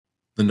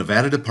The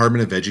Nevada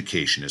Department of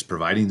Education is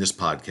providing this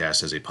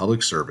podcast as a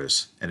public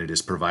service, and it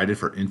is provided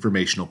for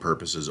informational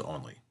purposes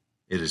only.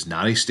 It is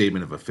not a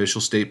statement of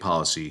official state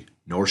policy,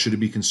 nor should it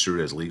be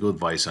construed as legal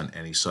advice on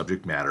any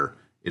subject matter.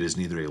 It is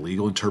neither a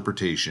legal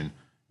interpretation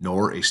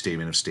nor a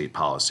statement of state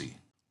policy.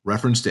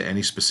 Reference to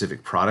any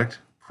specific product,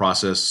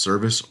 process,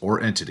 service,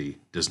 or entity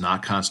does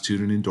not constitute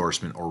an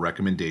endorsement or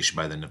recommendation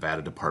by the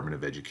Nevada Department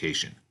of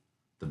Education.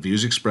 The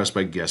views expressed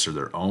by guests are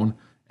their own,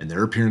 and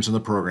their appearance on the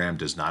program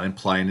does not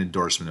imply an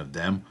endorsement of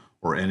them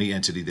or any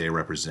entity they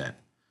represent.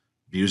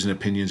 Views and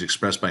opinions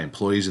expressed by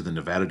employees of the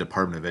Nevada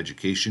Department of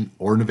Education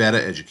or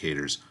Nevada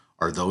educators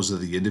are those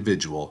of the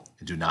individual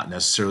and do not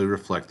necessarily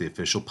reflect the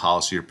official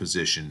policy or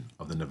position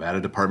of the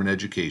Nevada Department of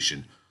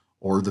Education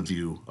or the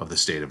view of the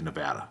state of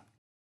Nevada.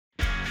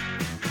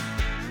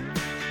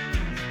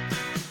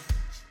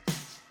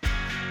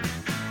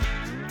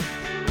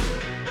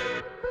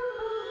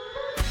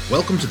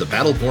 Welcome to the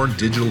Battleborn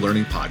Digital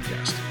Learning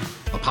Podcast,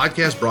 a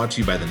podcast brought to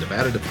you by the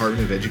Nevada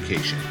Department of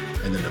Education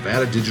and the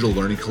Nevada Digital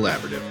Learning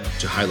Collaborative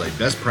to highlight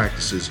best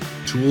practices,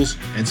 tools,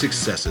 and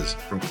successes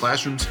from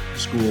classrooms,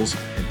 schools,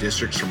 and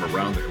districts from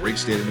around the great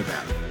state of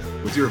Nevada,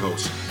 with your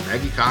hosts,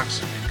 Maggie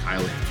Cox and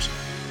Kyle Anderson.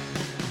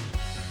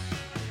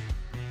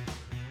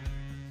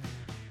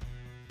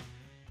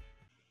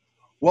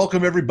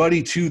 Welcome,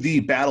 everybody, to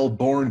the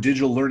Battleborn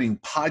Digital Learning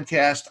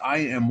Podcast. I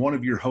am one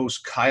of your hosts,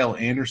 Kyle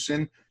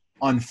Anderson.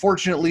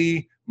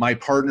 Unfortunately, my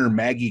partner,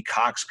 Maggie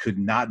Cox, could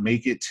not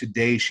make it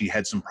today. She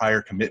had some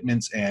prior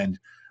commitments, and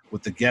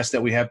with the guest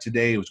that we have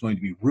today, it was going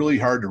to be really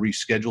hard to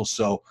reschedule.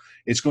 So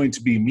it's going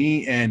to be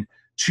me and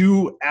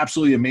two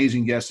absolutely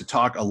amazing guests to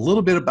talk a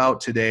little bit about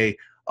today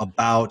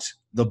about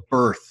the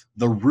birth,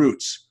 the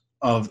roots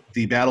of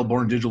the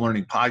Battleborn Digital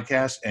Learning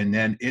Podcast, and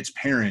then its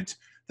parent,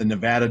 the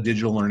Nevada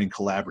Digital Learning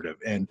Collaborative.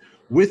 And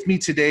with me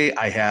today,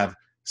 I have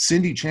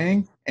Cindy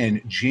Chang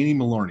and Janie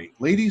Maloney.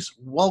 Ladies,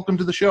 welcome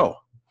to the show.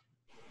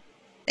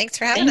 Thanks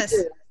for having us.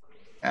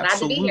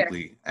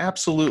 Absolutely.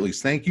 Absolutely.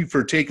 Thank you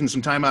for taking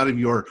some time out of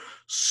your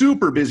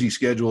super busy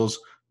schedules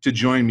to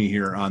join me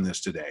here on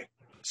this today.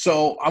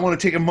 So I want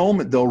to take a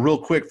moment, though, real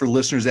quick for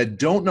listeners that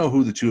don't know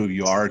who the two of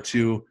you are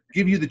to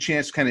give you the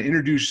chance to kind of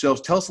introduce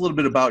yourselves. Tell us a little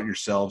bit about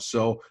yourselves.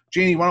 So,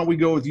 Janie, why don't we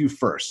go with you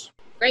first?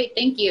 Great.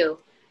 Thank you.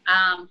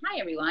 Hi,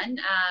 everyone.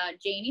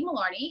 Janie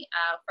Maloney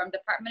from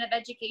Department of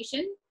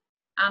Education.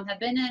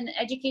 Have been in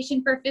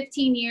education for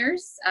 15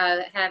 years,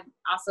 have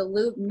also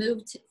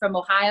moved from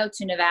Ohio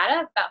to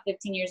Nevada about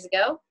 15 years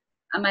ago.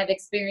 I've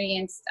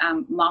experienced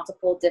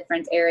multiple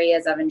different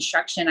areas of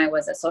instruction. I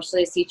was a social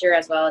studies teacher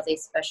as well as a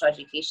special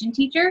education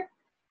teacher.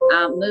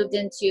 Moved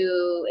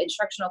into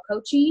instructional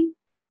coaching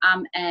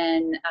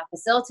and a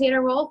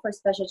facilitator role for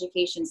special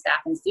education staff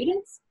and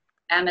students,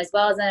 as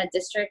well as in a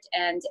district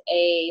and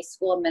a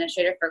school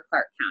administrator for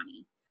Clark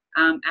County.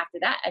 After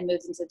that, I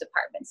moved into the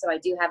department. So I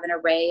do have an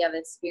array of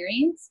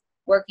experience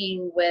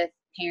working with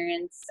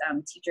parents,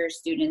 teachers,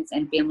 students,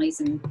 and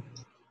families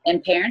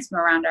and parents from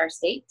around our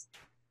state.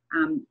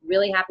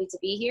 Really happy to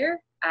be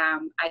here.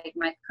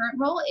 My current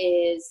role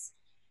is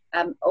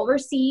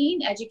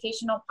overseeing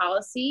educational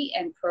policy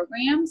and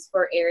programs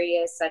for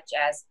areas such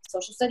as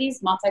social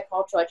studies,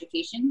 multicultural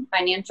education,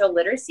 financial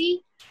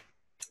literacy,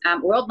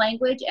 world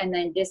language, and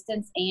then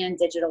distance and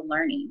digital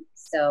learning.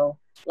 So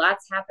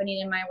lots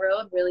happening in my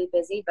world, really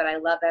busy, but I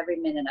love every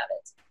minute of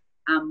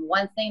it.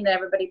 One thing that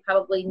everybody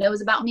probably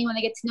knows about me when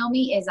they get to know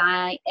me is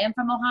I am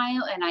from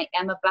Ohio and I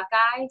am a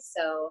Buckeye,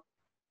 so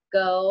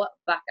go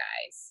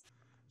Buckeyes.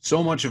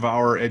 So much of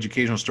our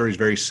educational story is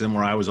very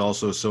similar. I was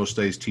also a social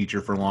studies teacher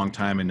for a long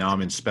time, and now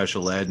I'm in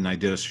special ed, and I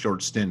did a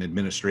short stint in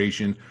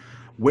administration.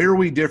 Where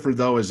we differ,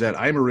 though, is that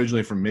I'm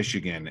originally from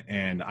Michigan,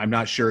 and I'm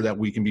not sure that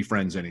we can be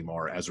friends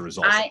anymore as a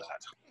result of that.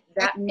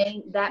 That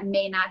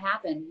may not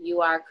happen. You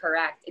are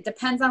correct. It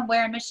depends on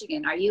where in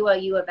Michigan. Are you a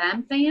U of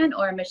M fan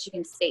or a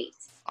Michigan State?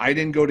 I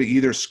didn't go to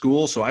either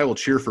school, so I will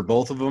cheer for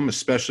both of them,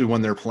 especially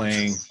when they're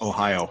playing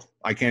Ohio.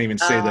 I can't even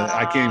say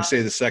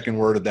the second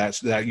word of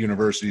that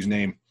university's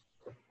name.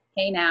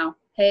 Hey now.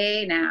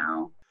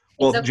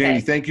 Well, okay.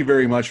 Janie, thank you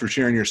very much for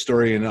sharing your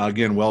story, and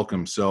again,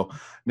 welcome. So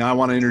now I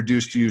want to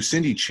introduce to you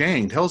Cindy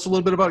Chang. Tell us a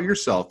little bit about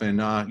yourself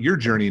and your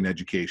journey in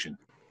education.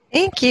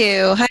 Thank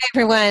you. Hi,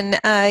 everyone.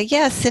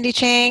 Yes, Cindy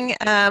Chang.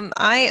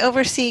 I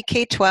oversee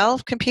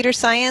K-12 computer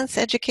science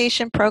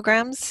education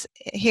programs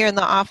here in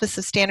the Office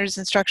of Standards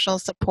Instructional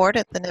Support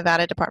at the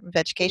Nevada Department of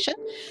Education.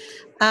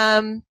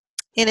 In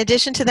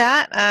addition to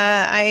that,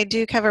 I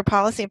do cover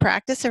policy and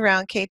practice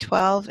around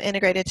K-12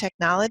 integrated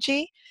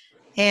technology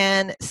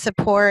and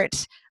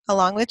support,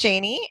 along with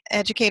Janie,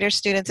 educators,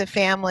 students, and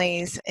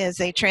families as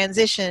they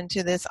transition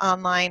to this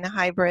online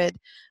hybrid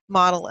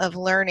model of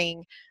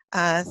learning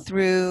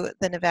through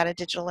the Nevada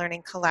Digital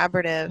Learning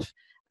Collaborative.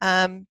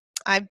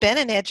 I've been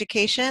in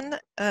education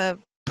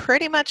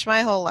pretty much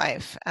my whole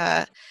life.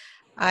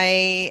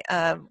 I,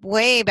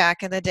 way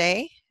back in the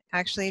day,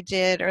 actually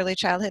did early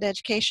childhood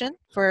education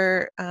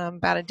for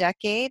about a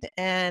decade,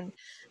 and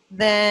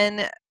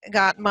then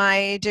got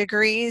my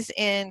degrees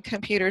in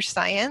computer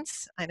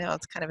science. I know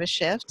it's kind of a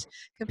shift.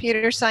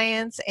 Computer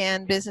science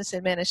and business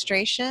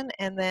administration,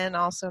 and then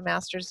also a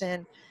master's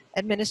in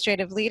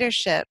administrative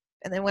leadership.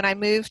 And then when I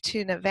moved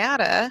to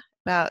Nevada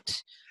about,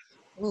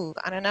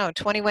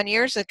 21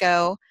 years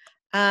ago,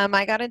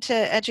 I got into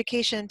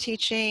education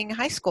teaching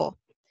high school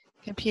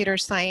computer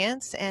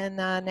science, and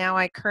now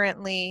I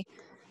currently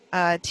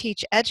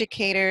teach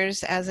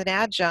educators as an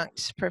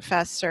adjunct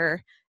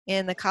professor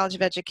in the College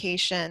of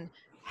Education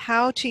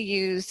how to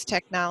use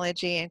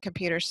technology and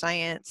computer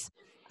science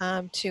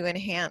to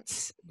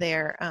enhance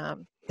their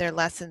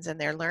lessons and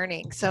their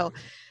learning. So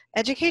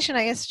education,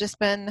 I guess, just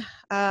been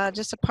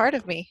just a part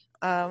of me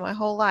my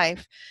whole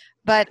life.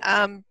 But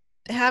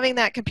having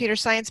that computer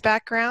science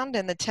background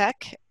and the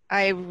tech,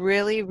 I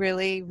really,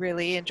 really,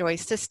 really enjoy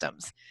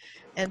systems.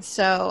 And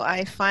so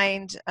I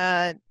find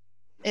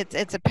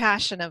it's a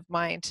passion of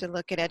mine to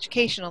look at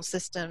educational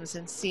systems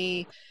and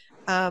see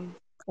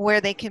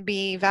where they can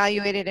be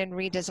evaluated and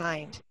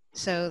redesigned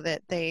so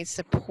that they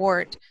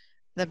support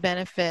the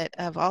benefit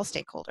of all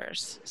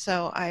stakeholders.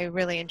 So I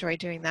really enjoy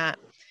doing that.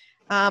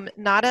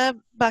 Not a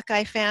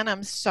Buckeye fan,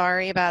 I'm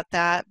sorry about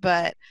that,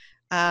 but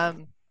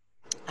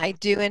I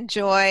do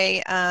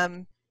enjoy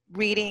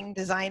reading,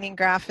 designing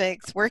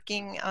graphics,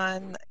 working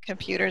on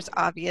computers,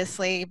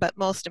 obviously, but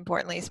most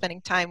importantly,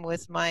 spending time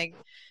with my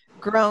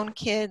grown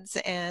kids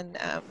and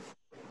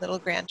little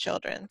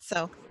grandchildren.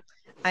 So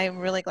I'm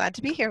really glad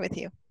to be here with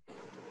you.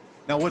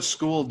 Now, what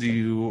school do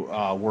you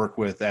work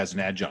with as an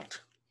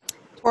adjunct?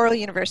 Oral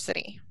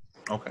University.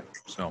 Okay,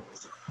 so,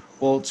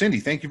 well, Cindy,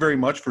 thank you very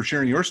much for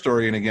sharing your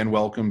story, and again,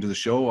 welcome to the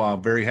show.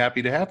 I'm very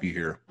happy to have you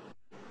here.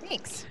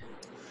 Thanks.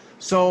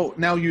 So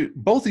now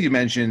both of you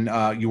mentioned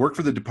you work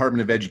for the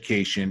Department of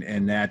Education,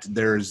 and that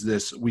there's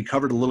this, we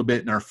covered a little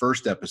bit in our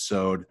first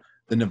episode,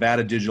 the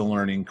Nevada Digital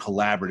Learning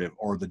Collaborative,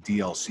 or the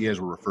DLC as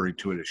we're referring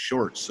to it as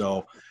short.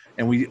 So,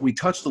 and we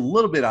touched a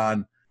little bit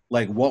on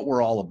like what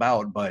we're all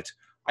about, but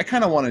I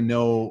kind of want to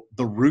know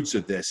the roots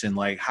of this and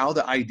like how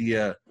the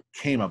idea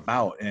came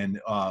about and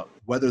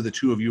whether the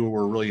two of you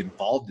were really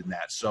involved in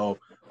that. So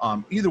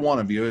either one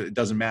of you, it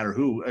doesn't matter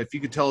who, if you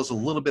could tell us a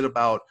little bit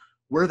about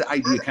where the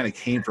idea kind of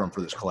came from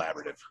for this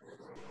collaborative.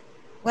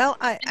 Well,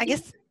 I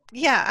guess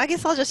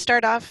I'll just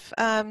start off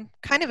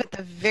kind of at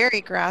the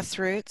very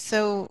grassroots.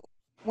 So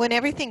when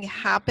everything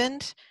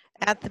happened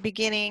at the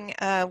beginning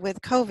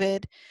with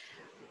COVID,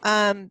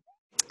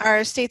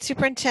 our state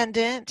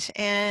superintendent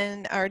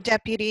and our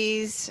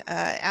deputies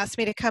asked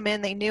me to come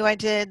in. They knew I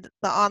did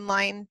the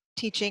online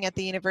teaching at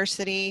the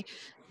university,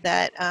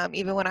 that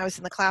even when I was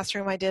in the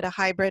classroom, I did a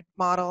hybrid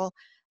model.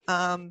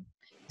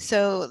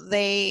 So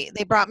they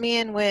brought me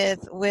in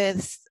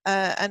with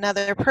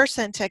another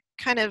person to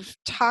kind of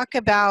talk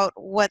about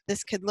what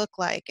this could look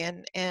like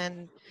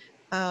and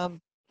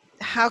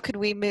how could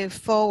we move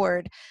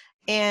forward.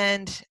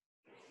 And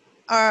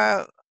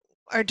our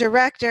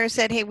director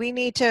said, "Hey, we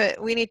need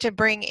to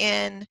bring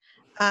in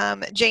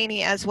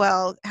Janie as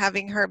well,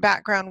 having her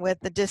background with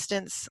the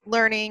distance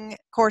learning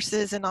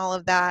courses and all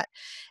of that."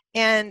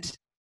 And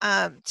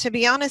to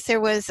be honest,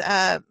 there was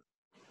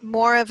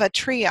more of a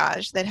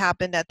triage that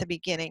happened at the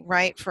beginning,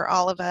 right, for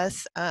all of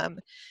us.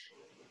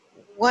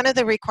 One of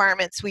the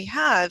requirements we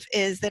have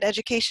is that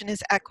education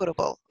is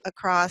equitable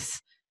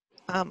across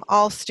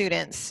all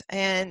students,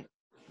 and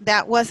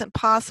that wasn't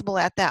possible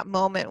at that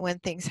moment when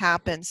things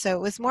happened. So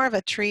it was more of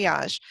a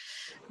triage.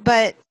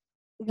 But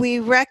we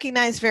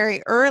recognized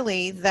very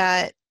early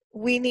that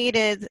we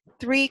needed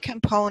three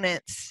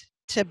components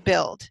to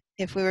build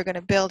if we were going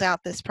to build out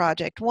this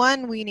project.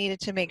 One, we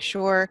needed to make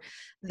sure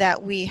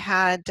that we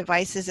had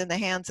devices in the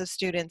hands of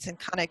students and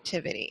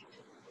connectivity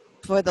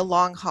for the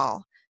long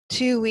haul.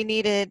 Two, we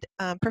needed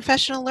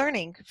professional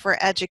learning for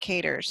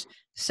educators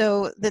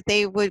so that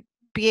they would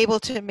be able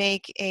to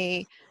make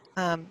a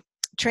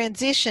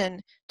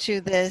transition to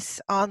this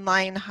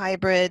online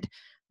hybrid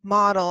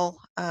model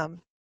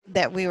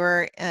that we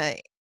were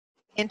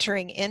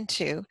entering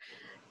into.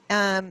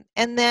 And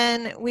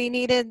then we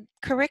needed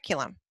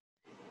curriculum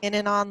in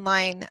an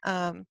online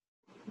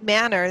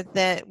manner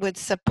that would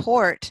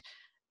support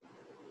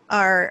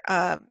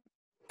our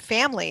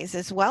families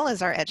as well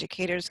as our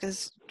educators,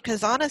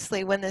 because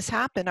honestly, when this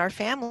happened, our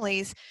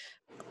families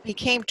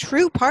became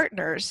true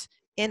partners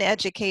in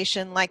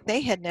education like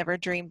they had never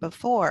dreamed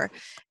before,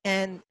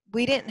 and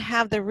we didn't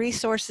have the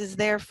resources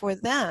there for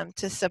them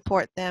to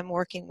support them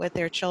working with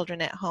their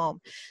children at home.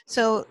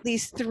 So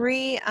these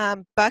three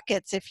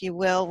buckets, if you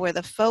will, were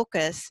the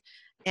focus,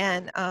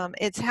 and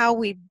it's how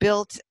we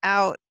built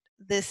out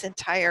this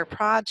entire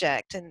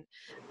project. And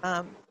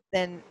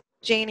then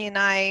Janie and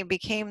I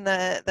became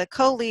the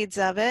co-leads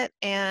of it,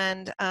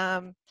 and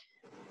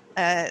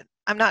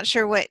I'm not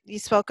sure what you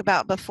spoke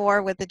about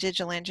before with the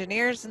digital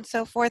engineers and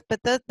so forth,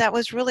 but that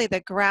was really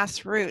the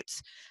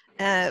grassroots.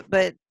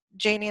 But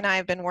Janie and I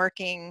have been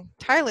working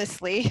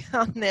tirelessly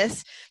on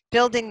this,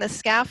 building the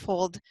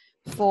scaffold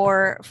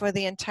for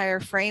the entire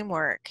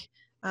framework.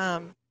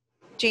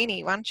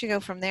 Janie, why don't you go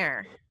from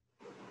there?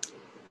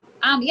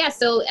 Yeah,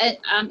 so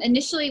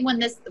initially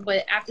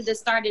after this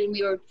started and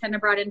we were kind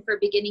of brought in for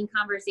beginning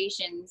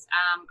conversations,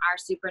 our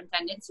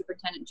Superintendent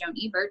Joan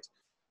Ebert,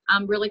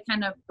 really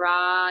kind of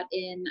brought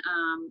in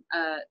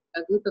a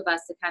group of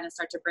us to kind of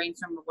start to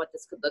brainstorm of what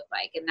this could look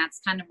like. And that's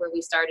kind of where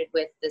we started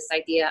with this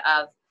idea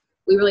of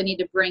we really need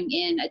to bring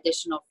in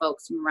additional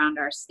folks from around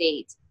our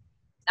state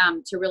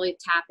to really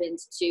tap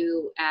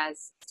into,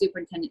 as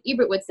Superintendent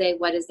Ebert would say,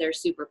 what is their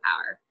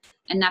superpower?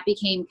 And that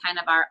became kind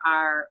of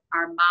our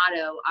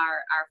motto,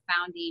 our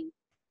founding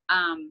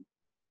kind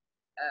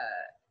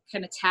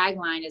of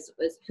tagline is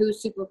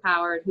who's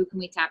superpowered, who can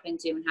we tap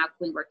into, and how can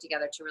we work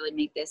together to really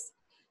make this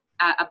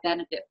a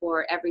benefit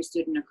for every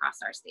student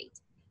across our state.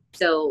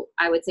 So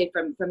I would say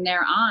from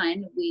there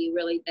on, we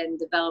really then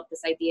developed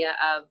this idea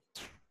of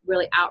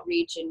really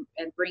outreach and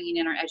bringing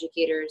in our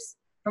educators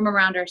from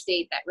around our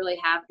state that really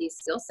have these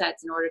skill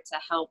sets in order to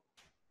help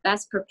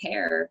best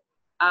prepare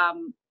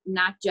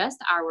not just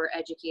our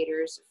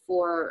educators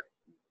for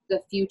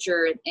the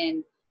future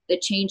and the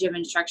change of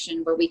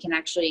instruction, where we can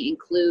actually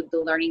include the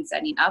learning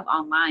setting of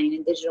online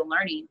and digital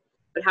learning,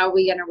 but how are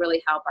we going to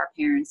really help our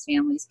parents,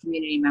 families,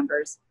 community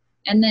members,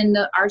 and then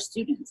our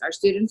students,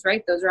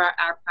 right? Those are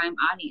our prime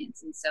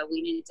audience. And so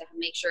we needed to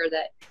make sure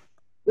that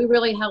we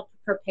really help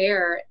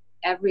prepare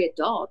every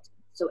adult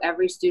so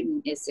every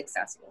student is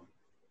successful.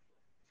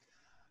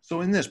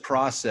 So in this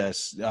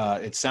process,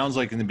 it sounds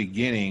like in the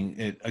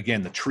beginning,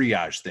 again, the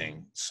triage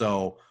thing.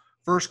 So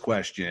first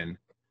question,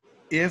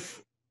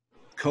 if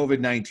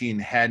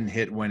COVID-19 hadn't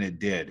hit when it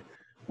did,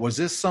 was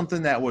this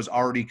something that was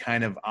already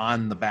kind of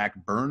on the back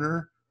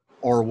burner,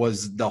 or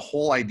was the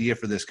whole idea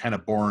for this kind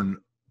of born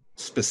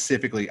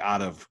specifically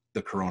out of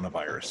the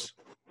coronavirus?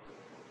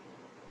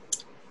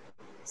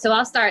 So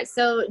I'll start.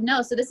 So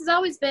this has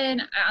always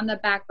been on the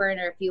back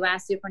burner. If you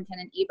ask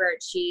Superintendent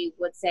Ebert, she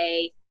would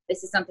say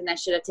this is something that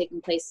should have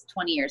taken place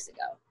 20 years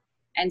ago.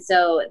 And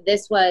so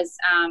this was,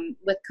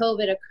 with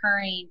COVID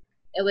occurring,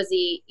 it was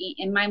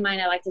in my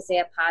mind, I like to say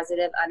a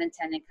positive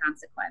unintended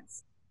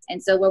consequence.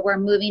 And so where we're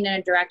moving in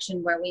a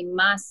direction where we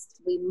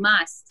must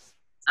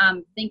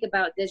think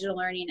about digital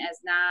learning as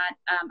not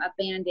a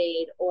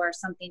Band-Aid or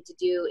something to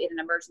do in an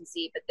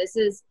emergency, but this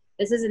is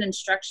an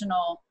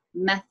instructional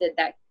method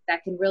that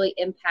can really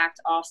impact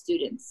all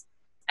students.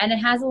 And it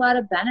has a lot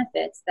of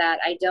benefits that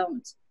I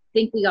don't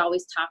think we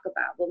always talk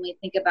about when we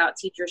think about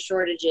teacher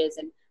shortages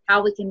and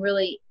how we can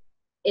really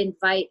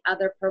invite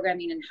other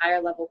programming and higher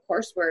level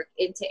coursework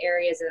into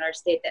areas in our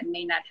state that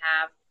may not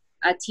have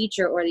a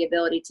teacher or the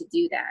ability to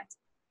do that.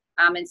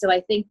 And so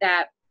I think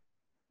that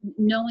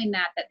knowing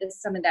that this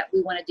is something that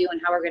we want to do and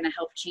how we're going to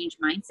help change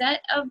mindset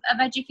of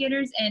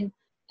educators and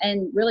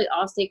really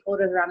all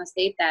stakeholders around the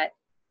state, that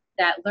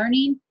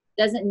learning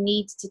doesn't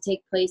need to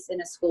take place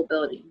in a school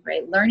building,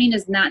 right? Learning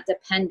is not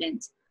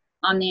dependent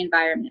on the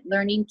environment.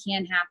 Learning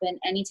can happen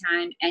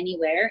anytime,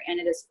 anywhere, and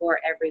it is for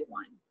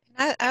everyone.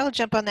 I will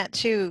jump on that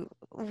too.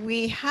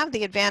 We have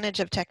the advantage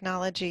of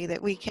technology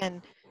that we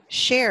can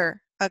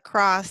share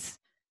across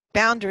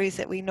boundaries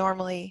that we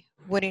normally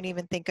wouldn't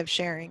even think of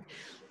sharing.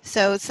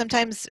 So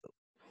sometimes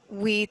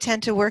we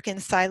tend to work in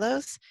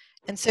silos,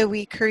 and so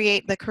we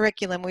create the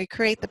curriculum, we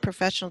create the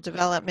professional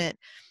development,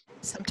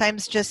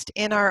 sometimes just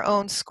in our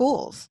own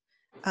schools.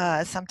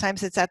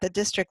 Sometimes it's at the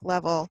district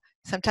level.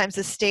 Sometimes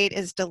the state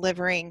is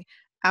delivering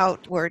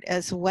outward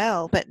as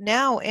well. But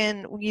now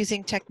in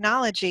using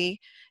technology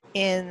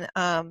in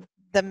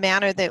the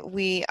manner that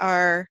we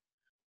are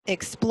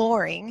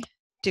exploring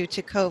due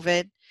to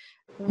COVID,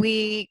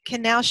 we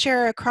can now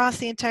share across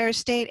the entire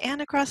state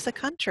and across the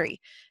country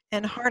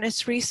and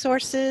harness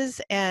resources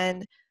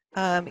and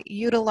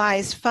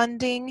utilize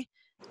funding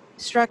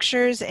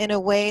structures in a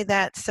way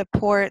that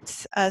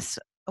supports us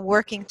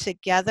working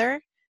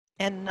together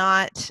and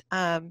not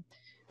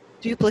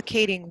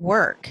duplicating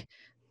work,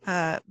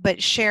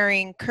 but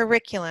sharing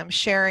curriculum,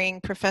 sharing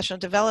professional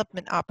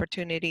development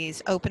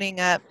opportunities, opening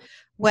up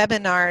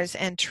webinars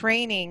and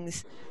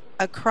trainings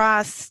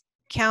across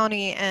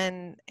county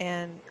and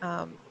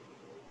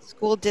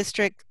school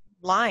district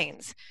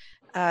lines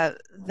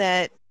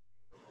that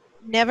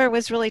never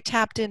was really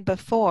tapped in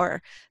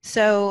before.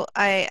 So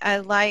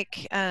I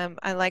like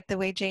the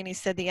way Janie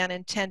said the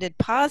unintended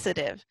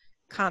positive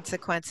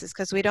consequences,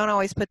 because we don't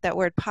always put that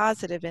word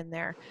positive in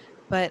there,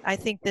 but I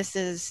think this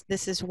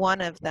is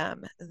one of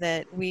them,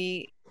 that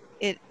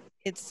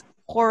it's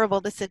horrible,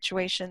 the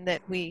situation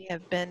that we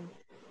have been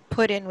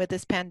put in with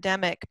this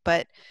pandemic,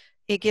 but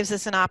it gives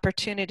us an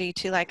opportunity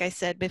to, like I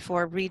said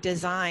before,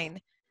 redesign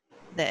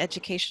the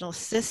educational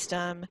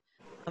system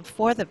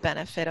for the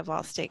benefit of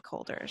all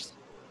stakeholders.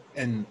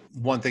 And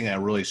one thing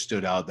that really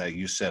stood out that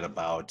you said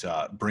about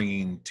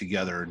bringing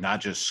together not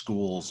just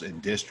schools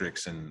and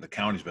districts and the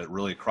counties, but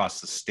really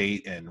across the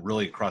state and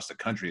really across the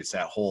country, it's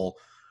that whole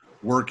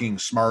working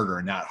smarter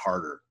and not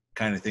harder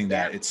kind of thing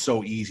that it's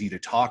so easy to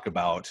talk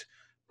about,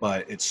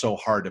 but it's so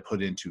hard to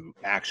put into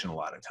action a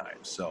lot of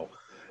times. So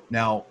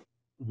now,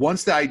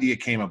 once the idea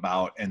came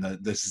about and the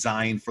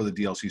design for the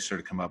DLC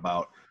started to come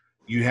about,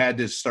 you had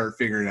to start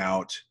figuring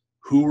out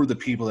who were the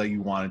people that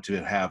you wanted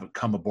to have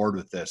come aboard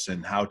with this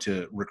and how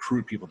to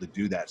recruit people to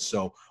do that.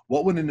 So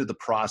what went into the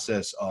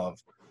process of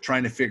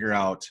trying to figure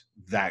out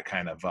that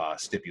kind of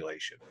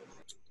stipulation?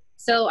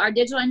 So our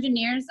digital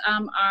engineers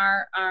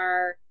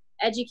are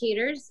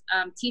educators,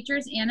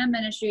 teachers, and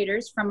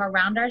administrators from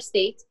around our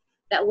state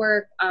that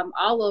work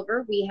all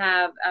over. We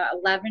have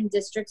 11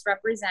 districts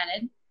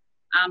represented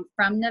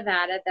from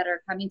Nevada that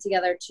are coming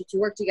together to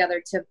work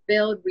together to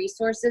build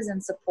resources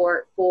and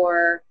support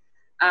for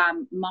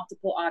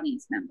multiple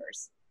audience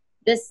members.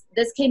 This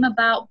came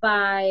about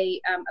by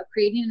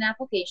creating an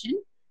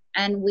application,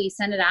 and we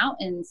sent it out.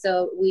 And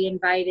so we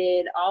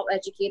invited all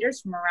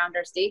educators from around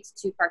our states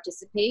to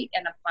participate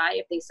and apply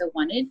if they so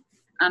wanted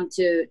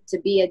to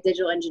be a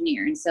digital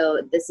engineer. And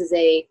so this is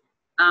a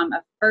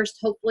first,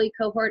 hopefully,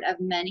 cohort of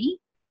many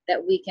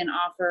that we can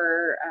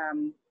offer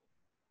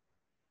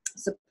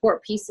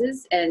support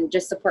pieces and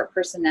just support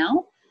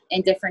personnel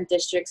in different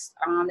districts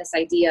on this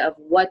idea of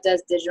what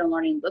does digital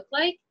learning look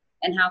like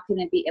and how can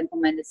it be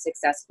implemented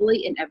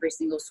successfully in every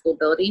single school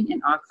building,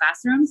 in all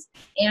classrooms,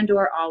 and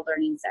or all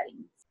learning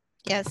settings.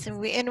 Yes, and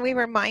we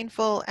were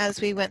mindful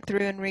as we went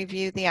through and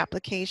reviewed the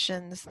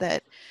applications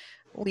that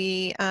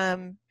we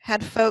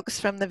had folks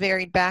from the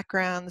varied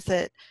backgrounds,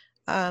 that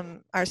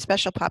our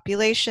special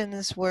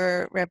populations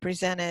were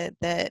represented,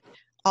 that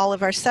all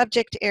of our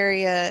subject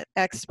area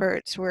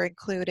experts were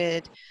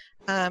included,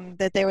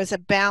 that there was a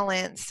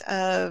balance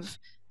of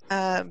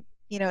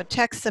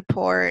tech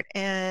support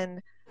and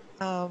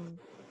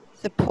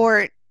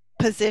support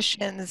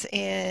positions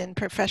in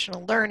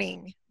professional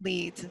learning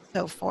leads and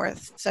so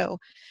forth. So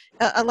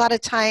a lot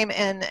of time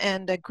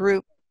and a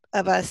group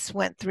of us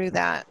went through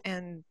that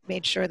and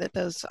made sure that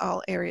those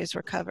all areas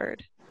were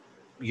covered.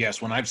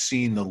 Yes, when I've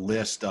seen the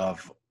list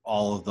of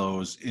all of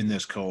those in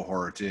this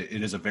cohort,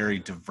 it is a very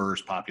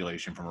diverse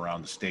population from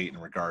around the state in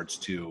regards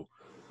to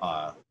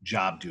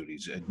job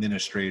duties,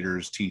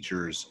 administrators,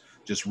 teachers,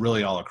 just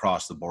really all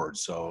across the board.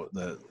 So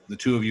the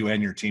two of you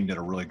and your team did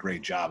a really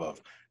great job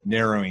of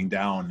narrowing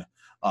down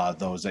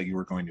those that you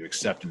were going to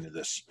accept into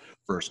this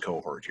first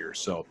cohort here.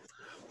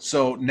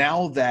 So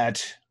now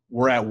that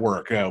we're at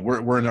work,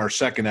 we're in our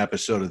second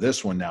episode of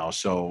this one now.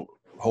 So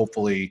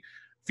hopefully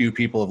few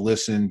people have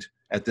listened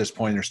at this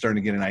point. They're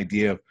starting to get an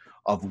idea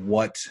of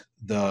what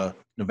the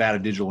Nevada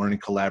Digital Learning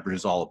Collaborative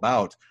is all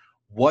about.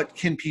 What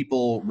can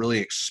people really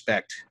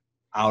expect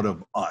out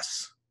of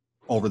us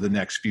over the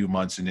next few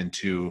months and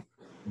into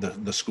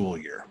the school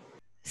year?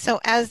 So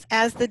as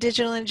the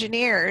digital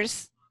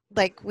engineers,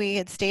 like we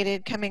had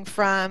stated, coming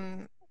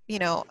from,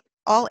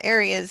 all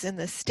areas in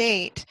the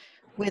state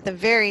with a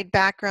varied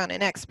background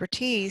and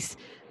expertise,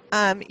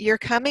 you're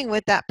coming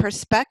with that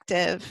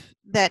perspective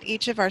that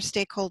each of our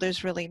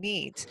stakeholders really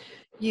needs.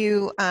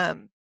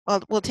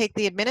 We'll take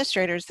the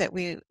administrators that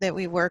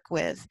we work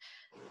with.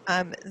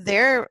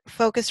 Their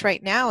focus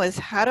right now is,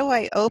 how do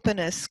I open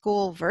a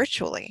school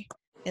virtually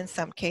in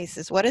some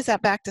cases? What does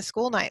that back to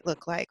school night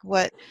look like?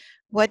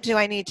 What do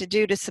I need to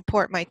do to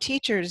support my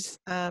teachers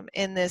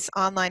in this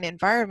online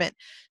environment?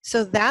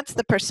 So that's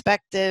the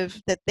perspective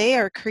that they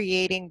are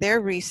creating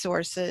their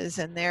resources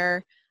and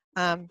their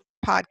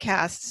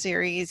podcast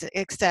series,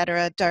 et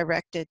cetera,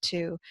 directed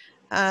to,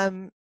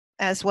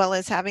 as well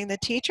as having the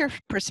teacher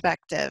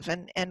perspective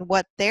and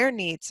what their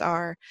needs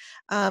are.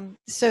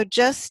 So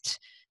just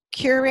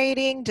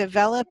curating,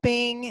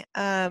 developing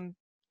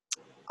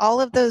all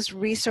of those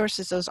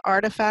resources, those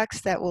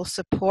artifacts that will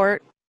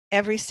support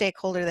every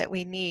stakeholder that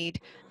we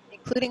need,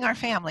 including our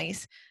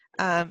families,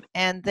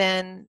 and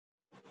then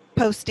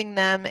posting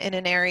them in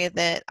an area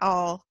that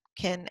all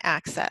can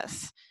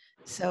access.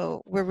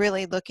 So we're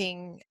really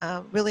looking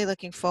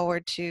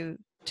forward to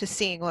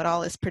seeing what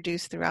all is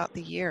produced throughout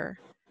the year.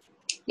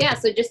 Yeah,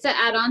 so just to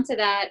add on to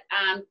that,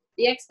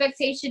 the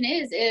expectation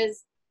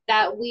is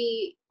that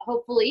we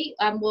hopefully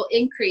will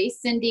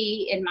increase,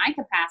 Cindy in my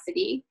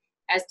capacity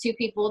as two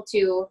people,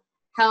 to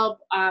help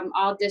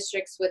all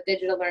districts with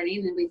digital learning,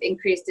 and we've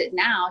increased it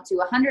now to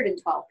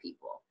 112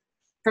 people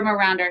from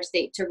around our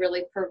state to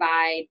really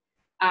provide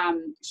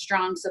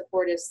strong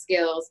supportive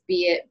skills,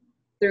 be it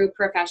through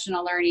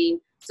professional learning,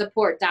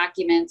 support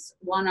documents,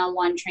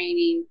 one-on-one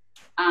training,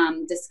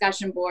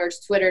 discussion boards,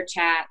 Twitter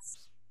chats.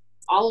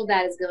 All of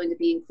that is going to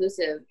be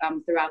inclusive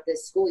throughout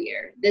this school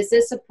year. This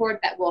is support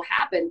that will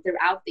happen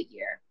throughout the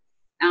year.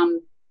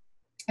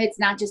 It's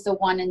not just a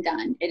one and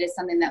done. It is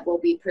something that will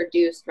be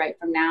produced right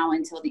from now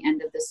until the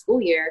end of the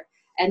school year.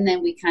 And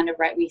then we kind of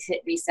we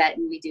hit reset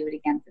and we do it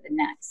again for the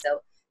next.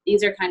 So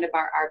these are kind of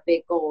our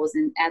big goals.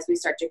 And as we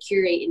start to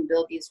curate and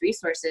build these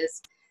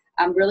resources,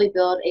 really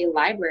build a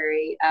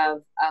library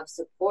of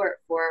support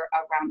for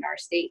around our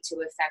state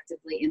to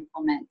effectively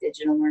implement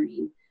digital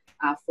learning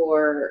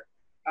for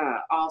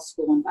all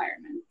school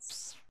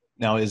environments.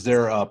 Now, is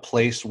there a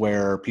place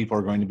where people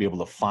are going to be able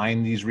to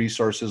find these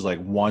resources, like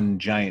one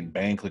giant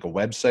bank, like a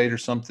website or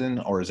something?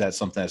 Or is that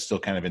something that's still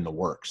kind of in the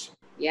works?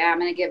 Yeah, I'm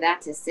going to give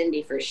that to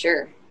Cindy for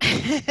sure.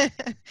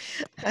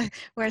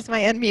 Where's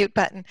my unmute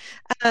button?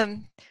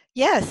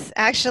 Yes,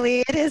 actually,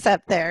 it is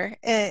up there.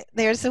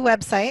 There's a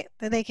website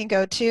that they can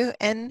go to,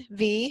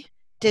 NVDLC,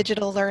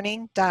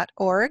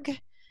 nvdigitallearning.org.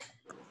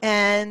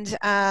 And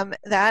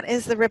that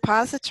is the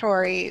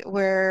repository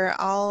where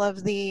all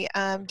of the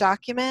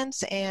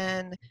documents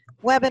and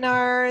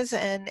webinars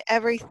and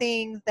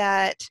everything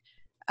that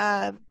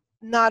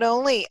not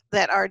only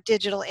that our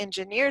digital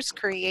engineers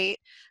create,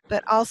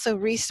 but also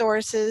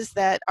resources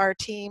that our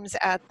teams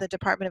at the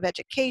Department of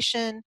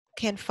Education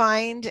can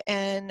find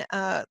and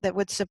that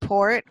would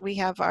support. We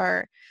have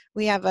a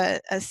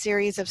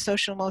series of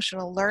social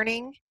emotional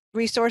learning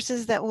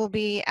resources that will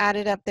be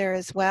added up there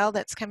as well,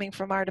 that's coming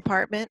from our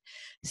department.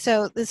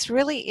 So this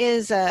really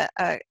is a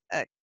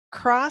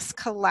cross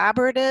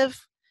collaborative,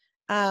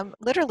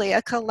 literally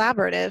a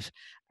collaborative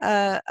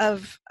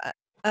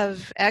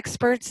of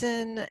experts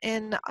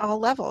in all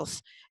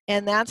levels.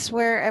 And that's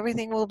where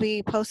everything will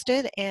be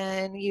posted,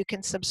 and you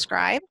can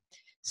subscribe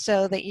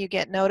so that you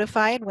get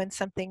notified when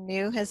something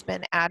new has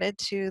been added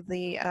to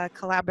the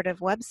collaborative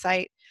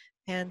website,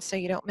 and so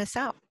you don't miss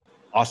out.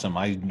 Awesome.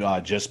 I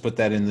just put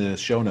that in the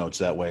show notes.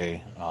 That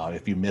way,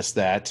 if you missed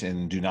that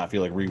and do not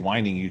feel like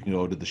rewinding, you can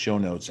go to the show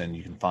notes and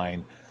you can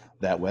find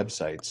that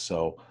website.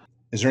 So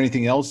is there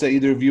anything else that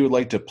either of you would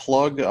like to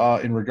plug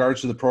in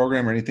regards to the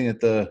program, or anything that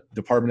the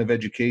Department of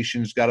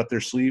Education's got up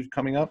their sleeve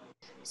coming up?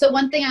 So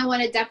one thing I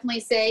want to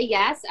definitely say,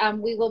 yes,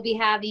 we will be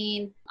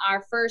having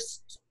our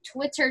first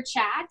Twitter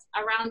chat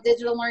around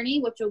digital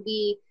learning, which will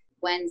be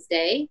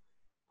Wednesday,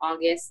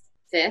 August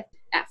 5th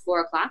at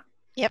 4 o'clock.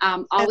 Yep,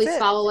 always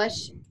follow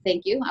us.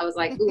 Thank you. I was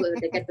like, ooh,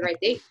 did they get the right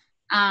date?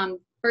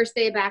 First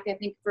day back, I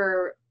think,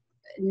 for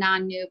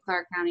non-new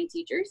Clark County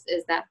teachers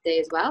is that day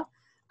as well.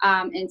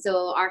 And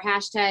so our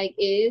hashtag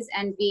is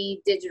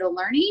NV Digital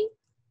Learning,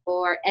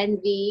 or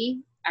hashtag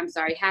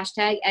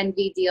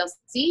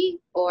NVDLC,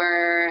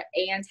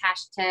 and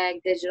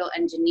hashtag Digital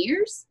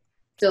Engineers.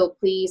 So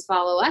please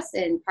follow us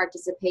and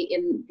participate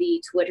in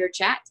the Twitter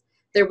chat.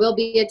 There will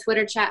be a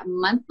Twitter chat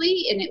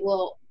monthly, and it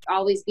will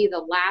always be the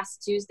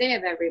last Tuesday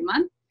of every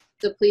month.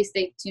 So please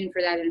stay tuned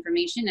for that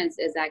information as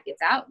that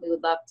gets out. We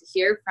would love to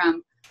hear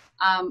from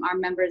our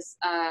members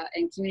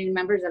and community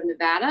members of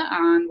Nevada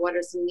on what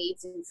are some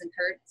needs and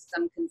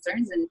some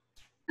concerns and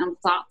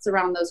thoughts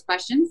around those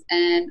questions.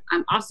 And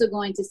I'm also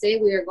going to say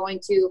we are going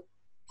to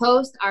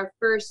host our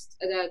first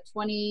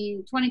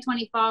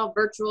 2020 fall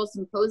virtual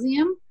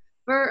symposium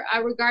for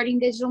regarding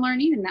digital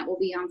learning, and that will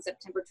be on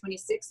September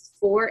 26th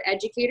for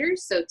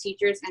educators, so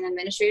teachers and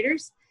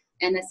administrators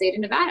in the state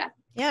of Nevada.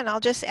 Yeah, and I'll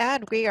just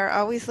add, we are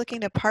always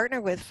looking to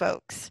partner with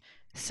folks.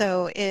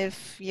 So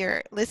if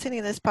you're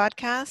listening to this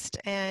podcast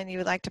and you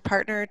would like to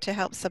partner to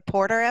help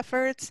support our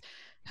efforts,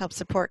 help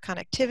support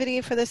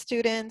connectivity for the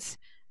students,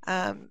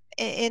 in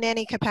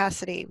any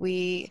capacity,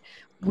 we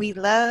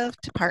love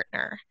to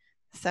partner.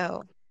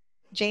 So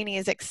Janie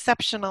is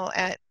exceptional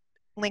at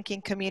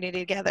linking community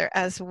together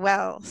as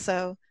well.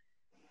 So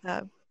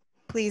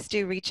please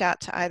do reach out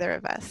to either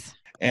of us.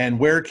 And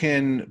where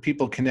can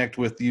people connect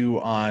with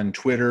you on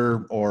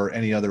Twitter or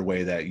any other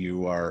way that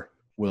you are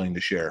willing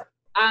to share?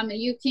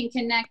 You can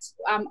connect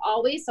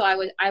always. So I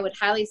would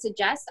highly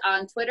suggest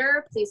on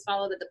Twitter, please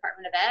follow the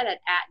Department of Ed at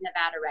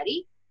Nevada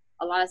Ready.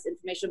 A lot of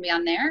information will be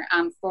on there.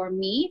 For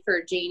me,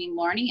 for Janie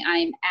Malorny,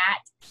 I'm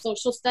at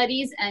Social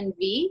Studies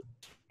NV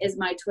is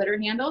my Twitter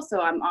handle. So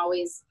I'm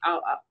always,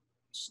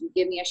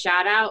 give me a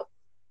shout out.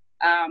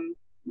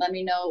 Let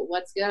me know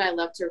what's good. I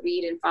love to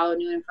read and follow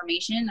new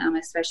information,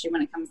 especially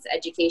when it comes to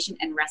education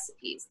and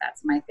recipes.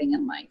 That's my thing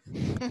in life.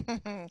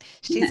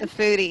 She's a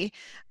foodie.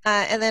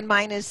 And then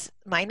mine is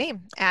my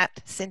name,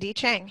 at Cindy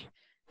Chang.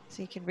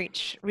 So you can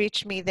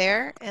reach me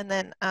there. And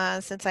then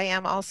since I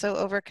am also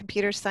over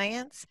computer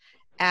science,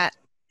 at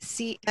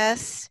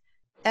CSFORNV.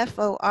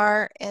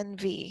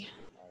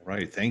 All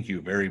right. Thank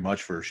you very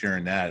much for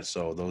sharing that.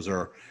 So those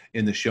are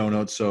in the show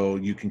notes, so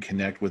you can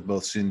connect with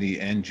both Cindy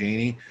and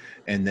Janie.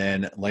 And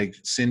then, like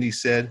Cindy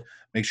said,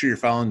 make sure you're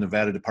following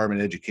Nevada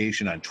Department of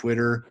Education on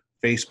Twitter,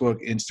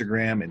 Facebook,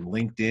 Instagram, and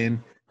LinkedIn.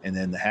 And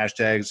then the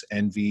hashtags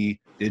NV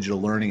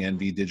Digital Learning,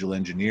 NV Digital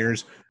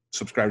Engineers.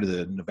 Subscribe to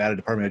the Nevada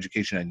Department of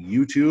Education on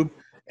YouTube.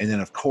 And then,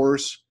 of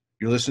course,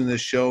 you're listening to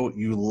this show,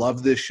 you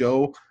love this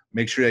show,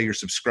 make sure that you're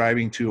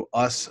subscribing to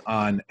us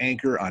on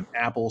Anchor, on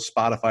Apple,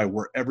 Spotify,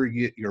 wherever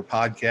you get your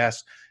podcasts.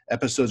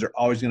 Episodes are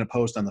always going to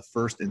post on the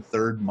first and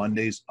third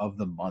Mondays of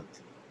the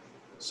month.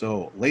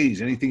 So,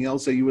 ladies, anything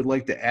else that you would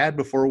like to add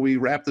before we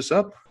wrap this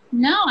up?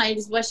 No, I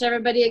just wish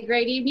everybody a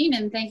great evening,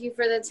 and thank you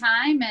for the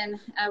time, and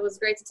it was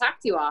great to talk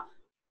to you all.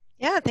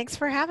 Yeah, thanks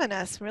for having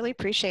us. Really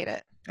appreciate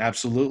it.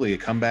 Absolutely.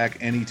 Come back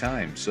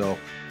anytime. So,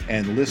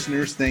 and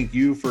listeners, thank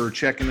you for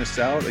checking us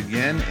out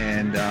again.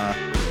 And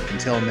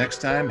until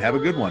next time, have a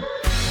good one.